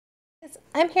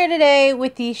I'm here today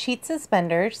with these sheet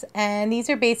suspenders, and these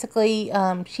are basically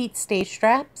sheet stay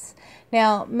straps.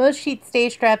 Now, most sheet stay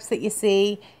straps that you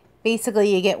see,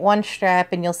 basically you get one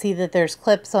strap and you'll see that there's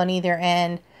clips on either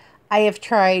end. I have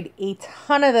tried a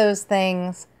ton of those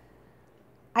things.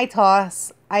 I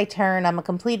toss, I turn, I'm a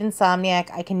complete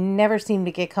insomniac. I can never seem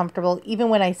to get comfortable. Even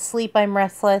when I sleep, I'm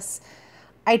restless.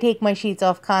 I take my sheets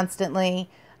off constantly.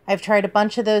 I've tried a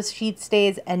bunch of those sheet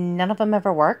stays and none of them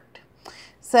ever worked.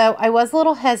 So I was a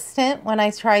little hesitant when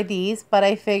I tried these, but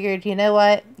I figured, you know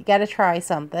what, you got to try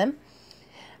something.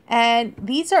 And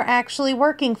these are actually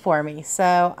working for me.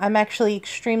 So I'm actually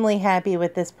extremely happy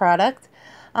with this product.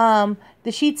 The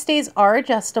sheet stays are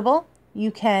adjustable.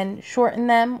 You can shorten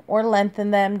them or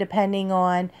lengthen them depending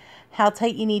on how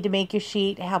tight you need to make your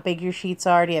sheet, how big your sheets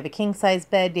are. Do you have a king size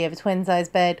bed? Do you have a twin size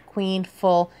bed? Queen,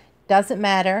 full? Doesn't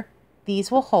matter.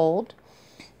 These will hold.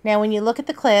 Now when you look at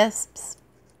the clasps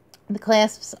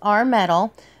are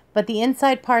metal, but the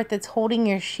inside part that's holding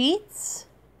your sheets,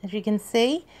 as you can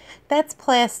see, that's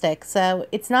plastic. So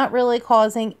it's not really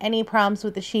causing any problems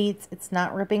with the sheets. It's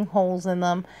not ripping holes in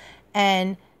them.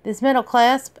 And this metal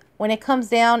clasp, when it comes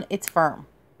down, it's firm.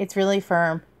 It's really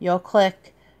firm. You'll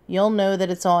click, you'll know that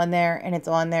it's on there, and it's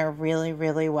on there really,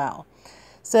 really well.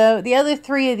 So the other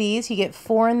three of these, you get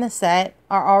 4 in the set,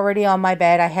 are already on my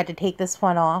bed. I had to take this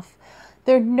one off.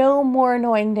 They're no more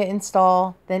annoying to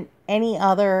install than any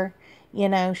other,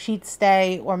 sheet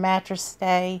stay or mattress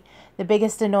stay. The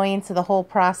biggest annoyance of the whole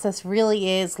process really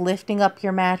is lifting up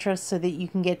your mattress so that you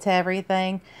can get to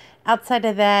everything. Outside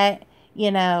of that,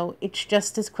 it's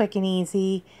just as quick and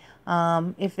easy.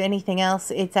 If anything else,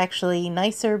 it's actually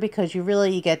nicer because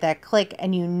you get that click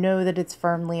and you know that it's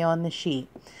firmly on the sheet.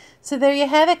 So there you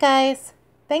have it, guys.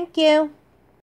 Thank you.